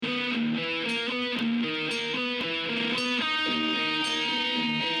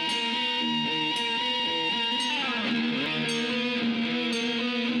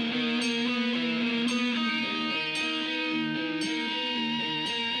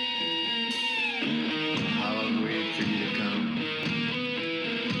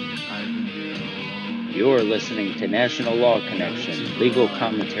You're listening to National Law Connection, legal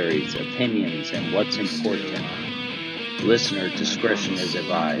commentaries, opinions, and what's important. Listener discretion is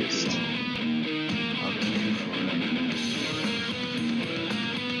advised.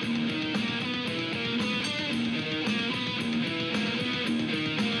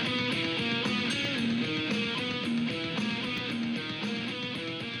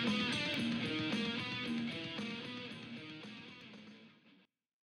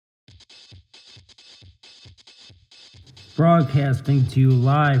 Broadcasting to you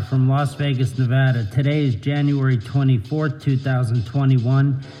live from Las Vegas, Nevada. Today is January 24th,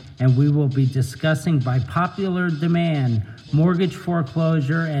 2021, and we will be discussing by popular demand mortgage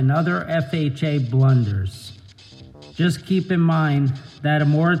foreclosure and other FHA blunders. Just keep in mind that a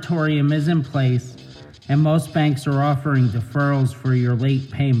moratorium is in place and most banks are offering deferrals for your late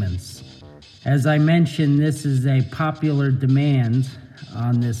payments. As I mentioned, this is a popular demand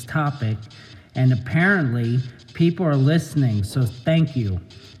on this topic, and apparently people are listening, so thank you.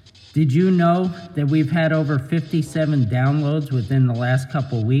 Did you know that we've had over 57 downloads within the last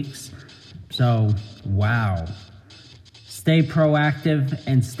couple weeks? So, wow. Stay proactive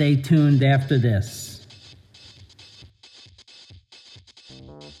and stay tuned after this.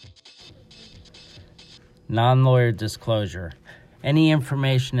 Non-lawyer disclosure. Any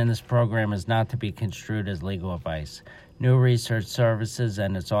information in this program is not to be construed as legal advice. New Research Services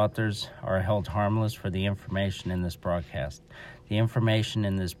and its authors are held harmless for the information in this broadcast. The information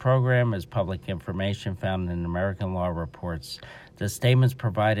in this program is public information found in American Law Reports. The statements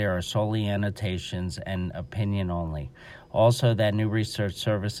provided are solely annotations and opinion only. Also, that New Research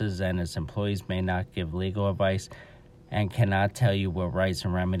Services and its employees may not give legal advice and cannot tell you what rights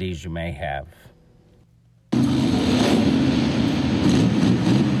and remedies you may have.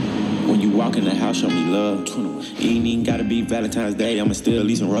 You walk in the house, show me love. You ain't even gotta be Valentine's Day. I'ma still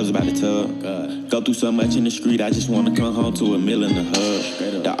leave some roses by the tub. Go through so much in the street, I just wanna come home to a meal in the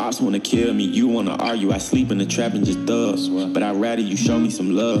hub. The ops wanna kill me, you wanna argue. I sleep in the trap and just thugs. But I'd rather you show me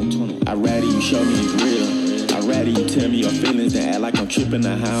some love. I'd rather you show me it's real. I'd rather you tell me your feelings than act like I'm tripping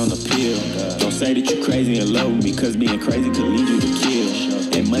or high on a pill. Don't say that you're crazy and love with me, cause being crazy could lead you to kill.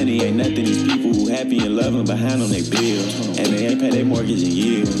 And money ain't nothing, these people who happy and loving behind on their bills. And they ain't pay their mortgage in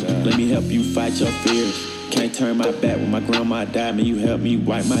years. Let me help you fight your fears. Can't turn my back when my grandma died, man, you helped me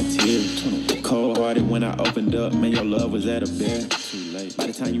wipe my tears. Cold-hearted when I opened up, man, your love was at a bear. Too late. By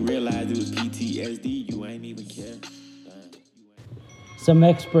the time you realized it was PTSD, you ain't even care. Some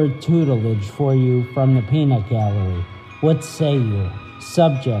expert tutelage for you from the Peanut Gallery. What say you?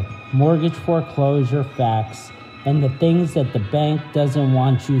 Subject, mortgage foreclosure facts, and the things that the bank doesn't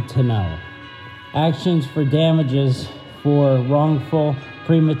want you to know. Actions for damages for wrongful,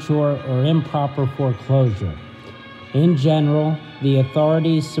 premature, or improper foreclosure. In general, the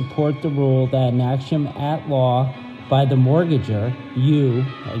authorities support the rule that an action at law by the mortgager, you,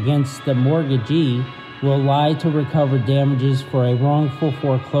 against the mortgagee, will lie to recover damages for a wrongful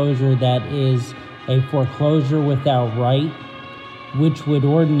foreclosure that is a foreclosure without right, which would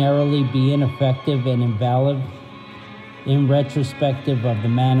ordinarily be ineffective and invalid in retrospective of the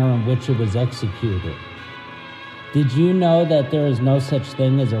manner in which it was executed. Did you know that there is no such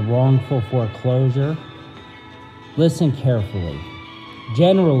thing as a wrongful foreclosure? Listen carefully.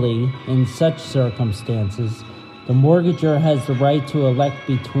 Generally, in such circumstances, the mortgagor has the right to elect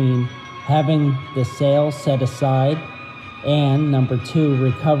between having the sale set aside and, number two,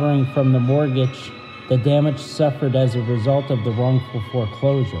 recovering from the mortgage the damage suffered as a result of the wrongful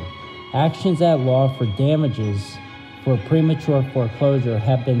foreclosure. Actions at law for damages for premature foreclosure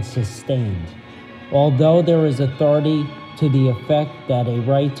have been sustained. Although there is authority to the effect that a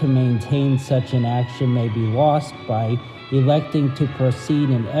right to maintain such an action may be lost by electing to proceed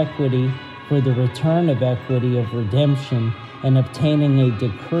in equity for the return of equity of redemption and obtaining a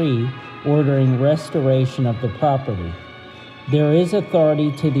decree ordering restoration of the property. There is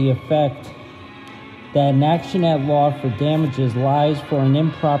authority to the effect that an action at law for damages lies for an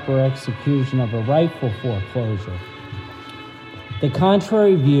improper execution of a rightful foreclosure. The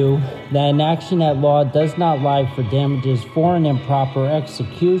contrary view that an action at law does not lie for damages for an improper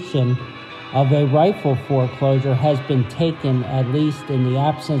execution of a rightful foreclosure has been taken, at least in the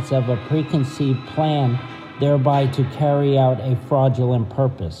absence of a preconceived plan thereby to carry out a fraudulent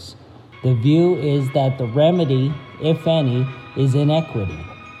purpose. The view is that the remedy, if any, is inequity.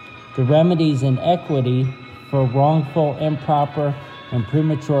 The remedies in equity for wrongful, improper, and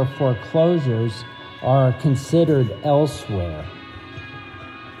premature foreclosures are considered elsewhere.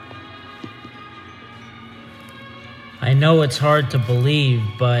 I know it's hard to believe,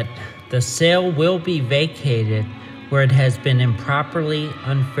 but the sale will be vacated where it has been improperly,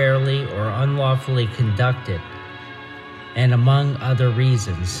 unfairly, or unlawfully conducted, and among other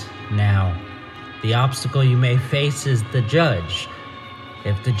reasons. Now, the obstacle you may face is the judge.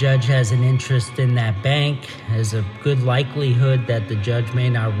 If the judge has an interest in that bank, there's a good likelihood that the judge may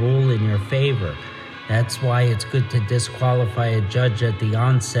not rule in your favor. That's why it's good to disqualify a judge at the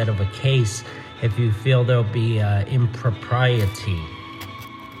onset of a case if you feel there'll be impropriety.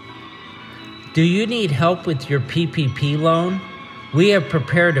 Do you need help with your PPP loan? We have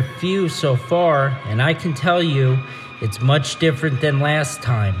prepared a few so far, and I can tell you it's much different than last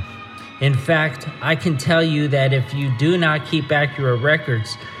time. In fact, I can tell you that if you do not keep accurate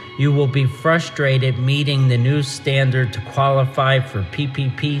records, you will be frustrated meeting the new standard to qualify for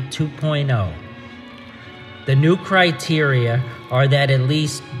PPP 2.0. The new criteria are that at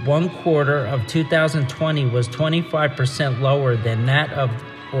least 1/4 of 2020 was 25% lower than that of,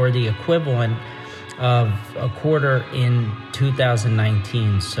 or the equivalent of a quarter in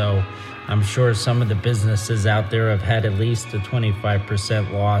 2019. So I'm sure some of the businesses out there have had at least a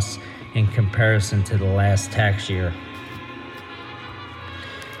 25% loss in comparison to the last tax year.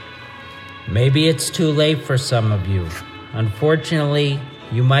 Maybe it's too late for some of you. Unfortunately,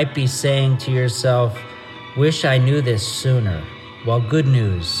 you might be saying to yourself, "Wish I knew this sooner." Well, good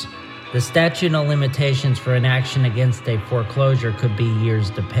news. The statute of limitations for an action against a foreclosure could be years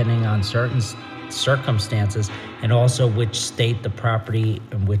depending on certain circumstances and also which state the property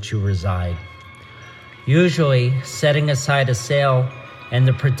in which you reside. Usually, setting aside a sale and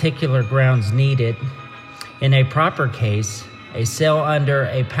the particular grounds needed, in a proper case, a sale under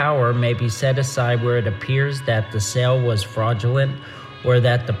a power may be set aside where it appears that the sale was fraudulent or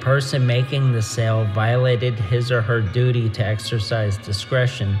that the person making the sale violated his or her duty to exercise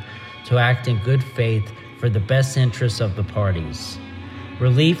discretion to act in good faith for the best interests of the parties.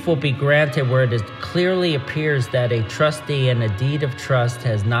 Relief will be granted where it clearly appears that a trustee in a deed of trust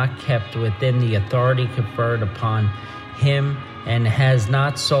has not kept within the authority conferred upon him and has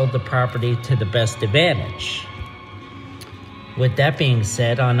not sold the property to the best advantage. With that being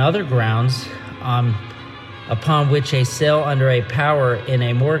said, on other grounds, upon which a sale under a power in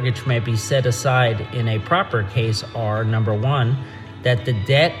a mortgage may be set aside in a proper case are, number one, that the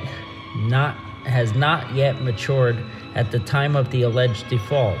debt has not yet matured at the time of the alleged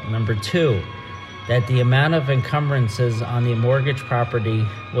default. Number two, that the amount of encumbrances on the mortgage property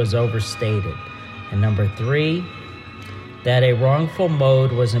was overstated. And number three, that a wrongful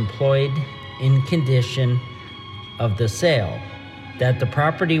mode was employed in condition of the sale, that the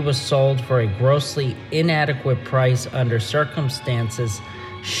property was sold for a grossly inadequate price under circumstances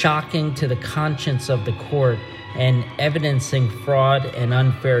shocking to the conscience of the court and evidencing fraud and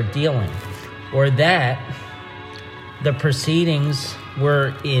unfair dealing, or that the proceedings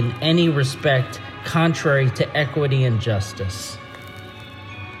were in any respect contrary to equity and justice.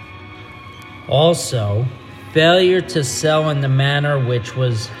 Also, failure to sell in the manner which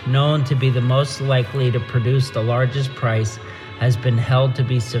was known to be the most likely to produce the largest price has been held to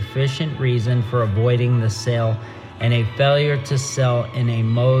be sufficient reason for avoiding the sale, and a failure to sell in a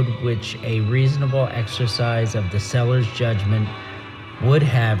mode which a reasonable exercise of the seller's judgment would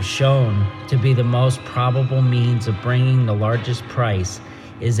have shown to be the most probable means of bringing the largest price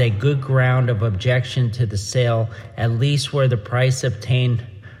is a good ground of objection to the sale, at least where the price obtained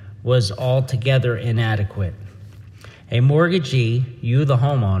was altogether inadequate. A mortgagee, you the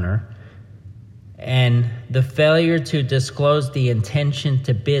homeowner, and the failure to disclose the intention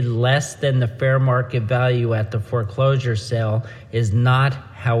to bid less than the fair market value at the foreclosure sale is not,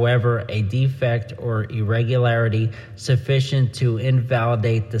 however, a defect or irregularity sufficient to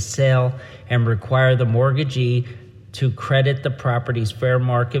invalidate the sale and require the mortgagee to credit the property's fair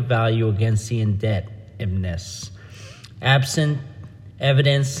market value against the indebtedness. Absent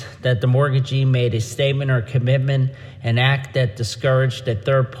evidence that the mortgagee made a statement or commitment, an act that discouraged a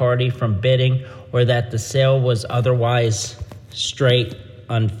third party from bidding, or that the sale was otherwise straight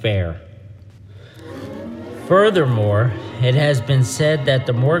unfair. Furthermore, it has been said that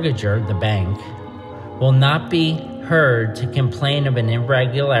the mortgager, the bank, will not be heard to complain of an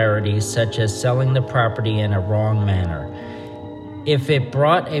irregularity such as selling the property in a wrong manner. If it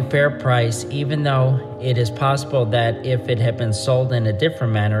brought a fair price, even though it is possible that if it had been sold in a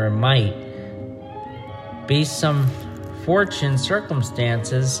different manner, it might be some fortunate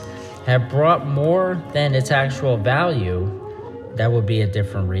circumstances have brought more than its actual value, that would be a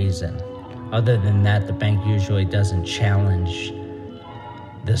different reason. Other than that, the bank usually doesn't challenge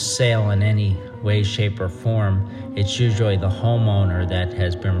the sale in any way, shape, or form. It's usually the homeowner that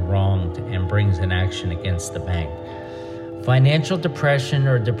has been wronged and brings an action against the bank. Financial depression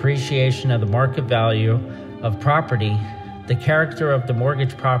or depreciation of the market value of property, the character of the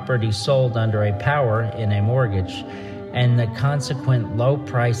mortgage property sold under a power in a mortgage, and the consequent low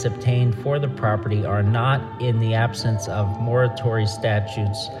price obtained for the property are not, in the absence of moratory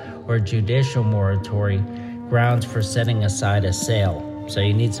statutes or judicial moratory, grounds for setting aside a sale. So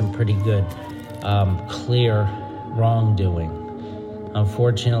you need some pretty good, clear wrongdoing.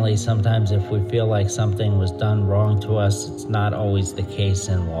 Unfortunately, sometimes if we feel like something was done wrong to us, it's not always the case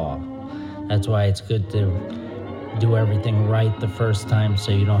in law. That's why it's good to do everything right the first time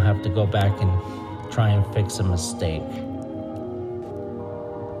so you don't have to go back and try and fix a mistake.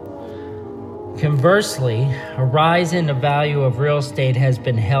 Conversely, a rise in the value of real estate has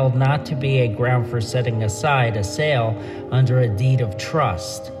been held not to be a ground for setting aside a sale under a deed of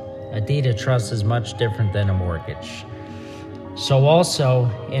trust. A deed of trust is much different than a mortgage. So also,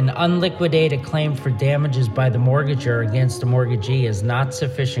 an unliquidated claim for damages by the mortgagor against the mortgagee is not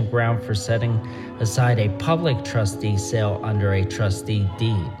sufficient ground for setting aside a public trustee sale under a trustee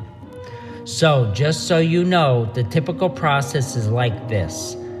deed. So, just so you know, the typical process is like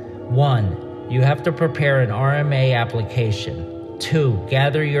this. 1. You have to prepare an RMA application. 2.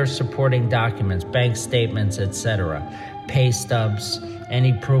 Gather your supporting documents, bank statements, etc., pay stubs,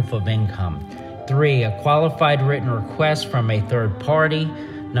 any proof of income. 3. A qualified written request from a third party.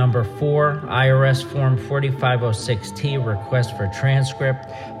 4. IRS Form 4506T, request for transcript.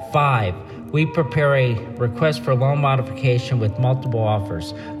 5. We prepare a request for loan modification with multiple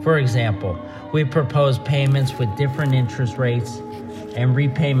offers. For example, we propose payments with different interest rates and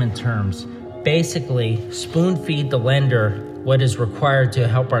repayment terms. Basically, spoon-feed the lender what is required to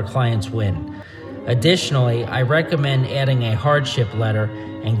help our clients win. Additionally, I recommend adding a hardship letter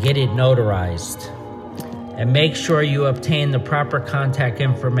and get it notarized. And make sure you obtain the proper contact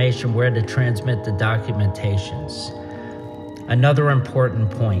information where to transmit the documentations. Another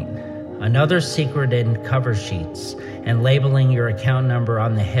important point. Another secret in cover sheets and labeling your account number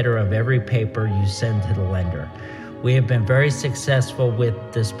on the header of every paper you send to the lender. We have been very successful with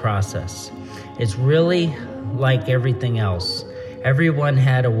this process. It's really like everything else. Everyone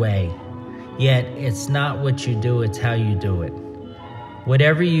had a way. Yet, it's not what you do, it's how you do it.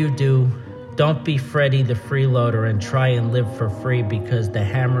 Whatever you do, don't be Freddy the freeloader and try and live for free because the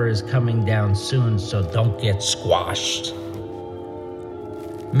hammer is coming down soon, so don't get squashed.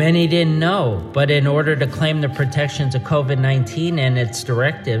 Many didn't know, but in order to claim the protections of COVID-19 and its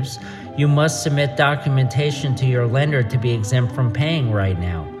directives, you must submit documentation to your lender to be exempt from paying right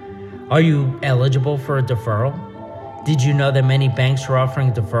now. Are you eligible for a deferral? Did you know that many banks are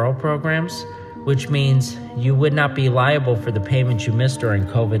offering deferral programs, which means you would not be liable for the payments you missed during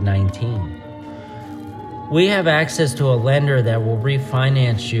COVID-19? We have access to a lender that will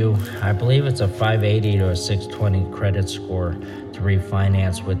refinance you. I believe it's a 580 to a 620 credit score to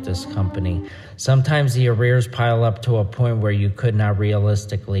refinance with this company. Sometimes the arrears pile up to a point where you could not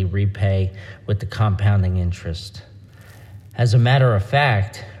realistically repay with the compounding interest. As a matter of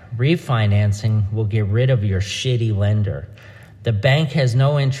fact, refinancing will get rid of your shitty lender. The bank has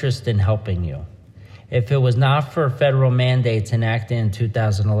no interest in helping you. If it was not for federal mandates enacted in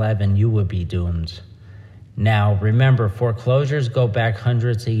 2011, you would be doomed. Now, remember, foreclosures go back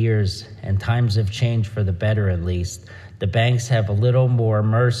hundreds of years, and times have changed for the better at least. The banks have a little more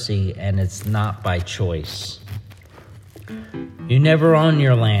mercy, and it's not by choice. You never own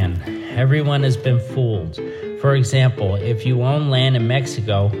your land. Everyone has been fooled. For example, if you own land in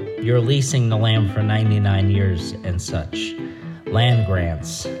Mexico, you're leasing the land for 99 years and such. Land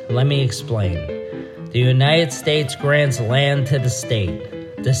grants. Let me explain. The United States grants land to the state.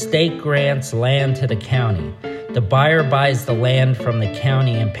 The state grants land to the county. The buyer buys the land from the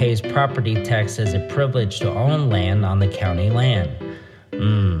county and pays property tax as a privilege to own land on the county land.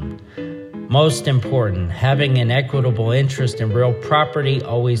 Most important, having an equitable interest in real property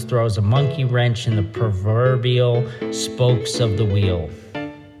always throws a monkey wrench in the proverbial spokes of the wheel.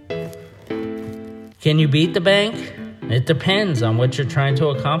 Can you beat the bank? It depends on what you're trying to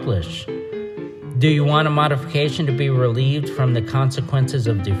accomplish. Do you want a modification to be relieved from the consequences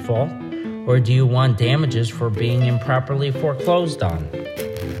of default? Or do you want damages for being improperly foreclosed on?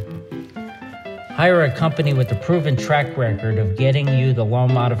 Hire a company with a proven track record of getting you the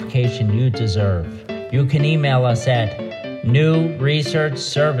loan modification you deserve. You can email us at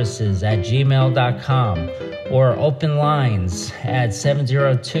newresearchservices@gmail.com or open lines at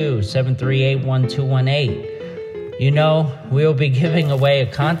 702-738-1218. You know, we will be giving away a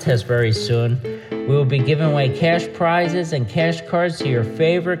contest very soon. We will be giving away cash prizes and cash cards to your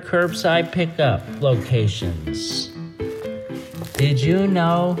favorite curbside pickup locations. Did you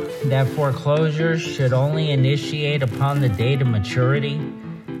know that foreclosures should only initiate upon the date of maturity?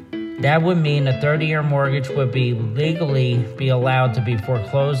 That would mean a 30-year mortgage would be legally be allowed to be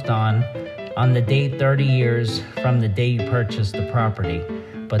foreclosed on the date 30 years from the day you purchased the property.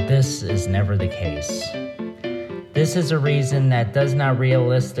 But this is never the case. This is a reason that does not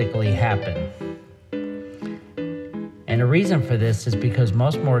realistically happen. And the reason for this is because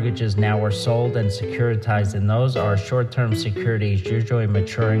most mortgages now are sold and securitized, and those are short-term securities usually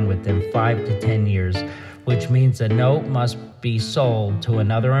maturing within 5 to 10 years, which means a note must be sold to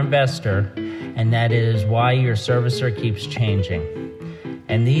another investor, and that is why your servicer keeps changing.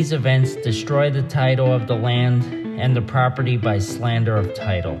 And these events destroy the title of the land and the property by slander of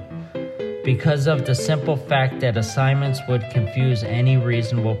title, because of the simple fact that assignments would confuse any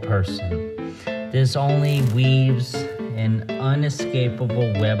reasonable person. This only weaves an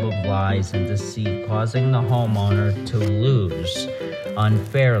unescapable web of lies and deceit, causing the homeowner to lose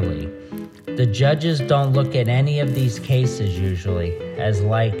unfairly. The judges don't look at any of these cases usually, as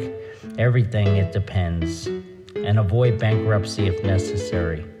like everything, it depends, and avoid bankruptcy if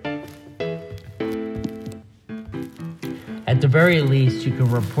necessary. At the very least, you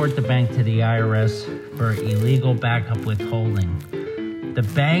can report the bank to the IRS for illegal backup withholding. The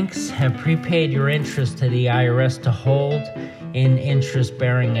banks have prepaid your interest to the IRS to hold in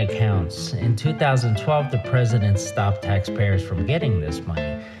interest-bearing accounts. In 2012, the president stopped taxpayers from getting this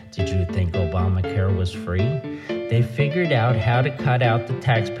money. Did you think Obamacare was free? They figured out how to cut out the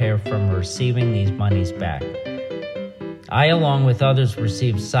taxpayer from receiving these monies back. I, along with others,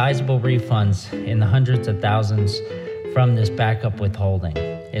 received sizable refunds in the hundreds of thousands from this backup withholding.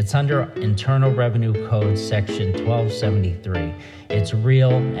 It's under Internal Revenue Code Section 1273. It's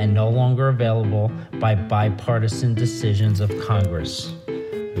real and no longer available by bipartisan decisions of Congress.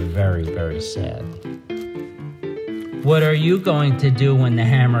 Very, very sad. What are you going to do when the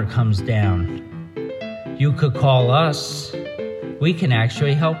hammer comes down? You could call us. We can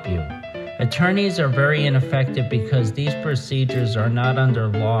actually help you. Attorneys are very ineffective because these procedures are not under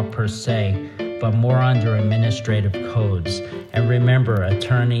law per se, but more under administrative codes. And remember,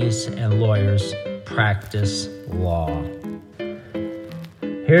 attorneys and lawyers practice law.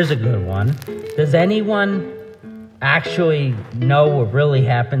 Here's a good one. Does anyone actually know what really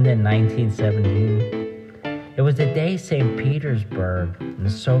happened in 1917? It was the day St. Petersburg and the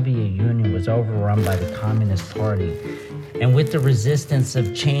Soviet Union was overrun by the Communist Party. And with the resistance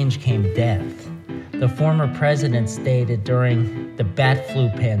of change came death. The former president stated during the bat flu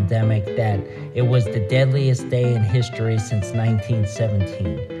pandemic that it was the deadliest day in history since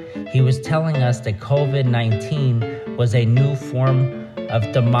 1917. He was telling us that COVID-19 was a new form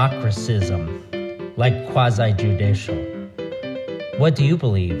of democracism, like quasi-judicial. What do you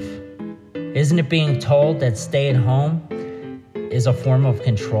believe? Isn't it being told that stay at home is a form of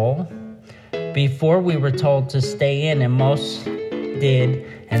control? Before we were told to stay in, and most did,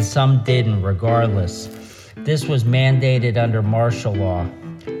 and some didn't, regardless. This was mandated under martial law.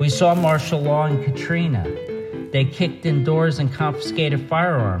 We saw martial law in Katrina. They kicked in doors and confiscated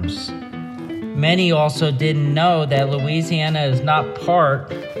firearms. Many also didn't know that Louisiana is not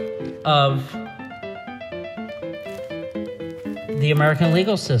part of the American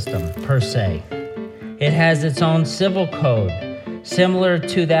legal system, per se. It has its own civil code, similar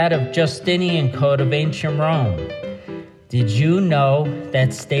to that of Justinian Code of ancient Rome. Did you know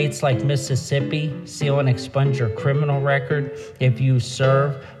that states like Mississippi seal and expunge your criminal record if you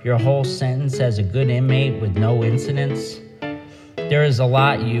serve your whole sentence as a good inmate with no incidents? There is a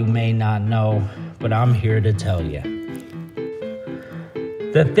lot you may not know, but I'm here to tell you.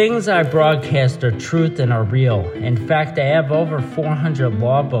 The things I broadcast are truth and are real. In fact, I have over 400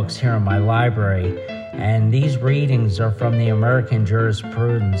 law books here in my library, and these readings are from the American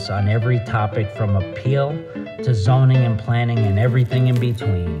jurisprudence on every topic from appeal to zoning and planning and everything in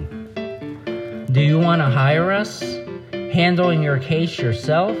between. Do you want to hire us? Handling your case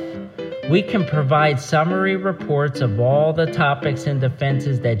yourself? We can provide summary reports of all the topics and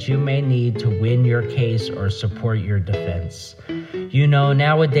defenses that you may need to win your case or support your defense. You know,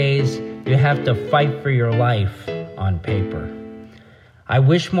 nowadays, you have to fight for your life on paper. I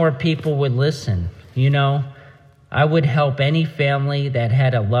wish more people would listen. You know, I would help any family that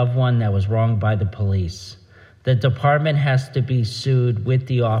had a loved one that was wronged by the police. The department has to be sued with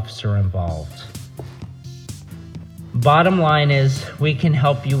the officer involved. Bottom line is, we can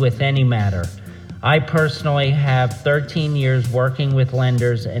help you with any matter. I personally have 13 years working with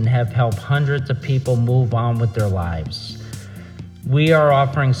lenders and have helped hundreds of people move on with their lives. We are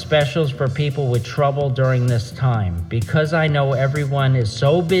offering specials for people with trouble during this time. Because I know everyone is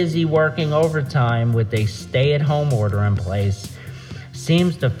so busy working overtime with a stay-at-home order in place,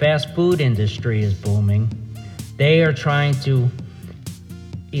 seems the fast food industry is booming. They are trying to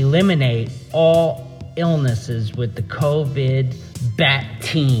eliminate all illnesses with the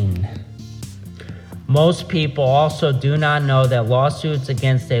COVID-19. Most people also do not know that lawsuits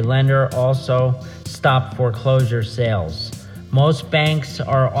against a lender also stop foreclosure sales. Most banks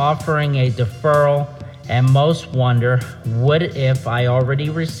are offering a deferral, and most wonder, what if I already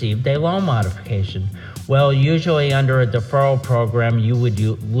received a loan modification? Well, usually under a deferral program, you would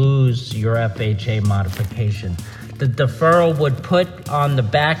lose your FHA modification. The deferral would put on the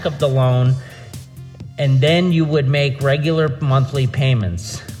back of the loan, and then you would make regular monthly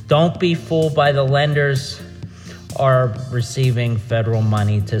payments. Don't be fooled by the lenders are receiving federal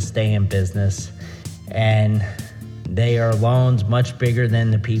money to stay in business, and they are loans much bigger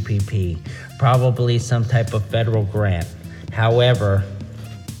than the PPP, probably some type of federal grant. However,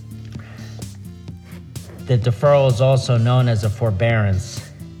 the deferral is also known as a forbearance,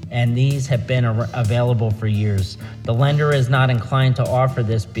 and these have been available for years. The lender is not inclined to offer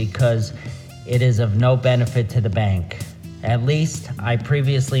this because it is of no benefit to the bank. At least, I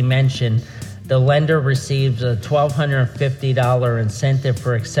previously mentioned, the lender receives a $1,250 incentive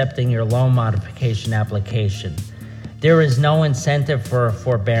for accepting your loan modification application. There is no incentive for a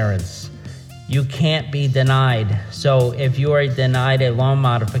forbearance. You can't be denied. So if you are denied a loan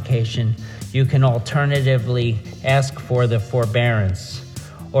modification, you can alternatively ask for the forbearance,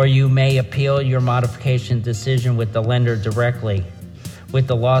 or you may appeal your modification decision with the lender directly, with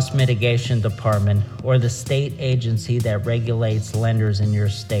the loss mitigation department or the state agency that regulates lenders in your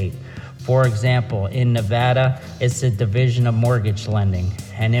state. For example, in Nevada, it's the Division of Mortgage Lending,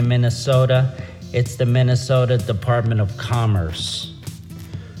 and in Minnesota, it's the Minnesota Department of Commerce.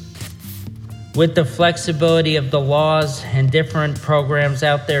 With the flexibility of the laws and different programs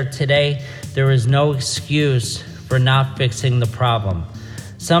out there today, there is no excuse for not fixing the problem.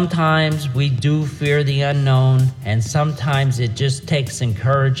 Sometimes we do fear the unknown, and sometimes it just takes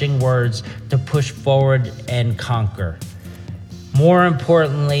encouraging words to push forward and conquer. More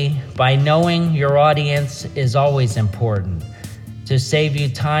importantly, by knowing your audience is always important to save you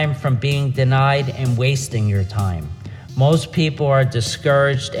time from being denied and wasting your time. Most people are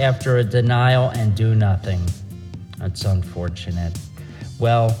discouraged after a denial and do nothing. That's unfortunate.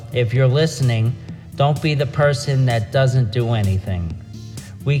 Well, if you're listening, don't be the person that doesn't do anything.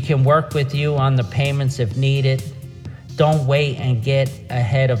 We can work with you on the payments if needed. Don't wait and get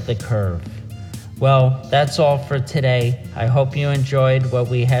ahead of the curve. Well, that's all for today. I hope you enjoyed what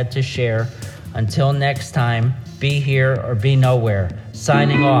we had to share. Until next time, be here or be nowhere.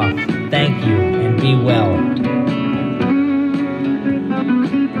 Signing off. Thank you and be well.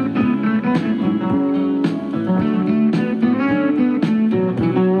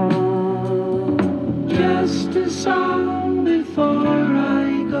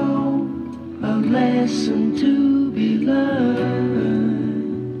 Lesson to be learned.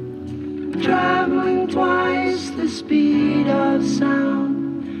 Traveling twice the speed of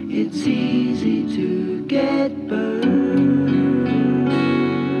sound, it's easy to get burned.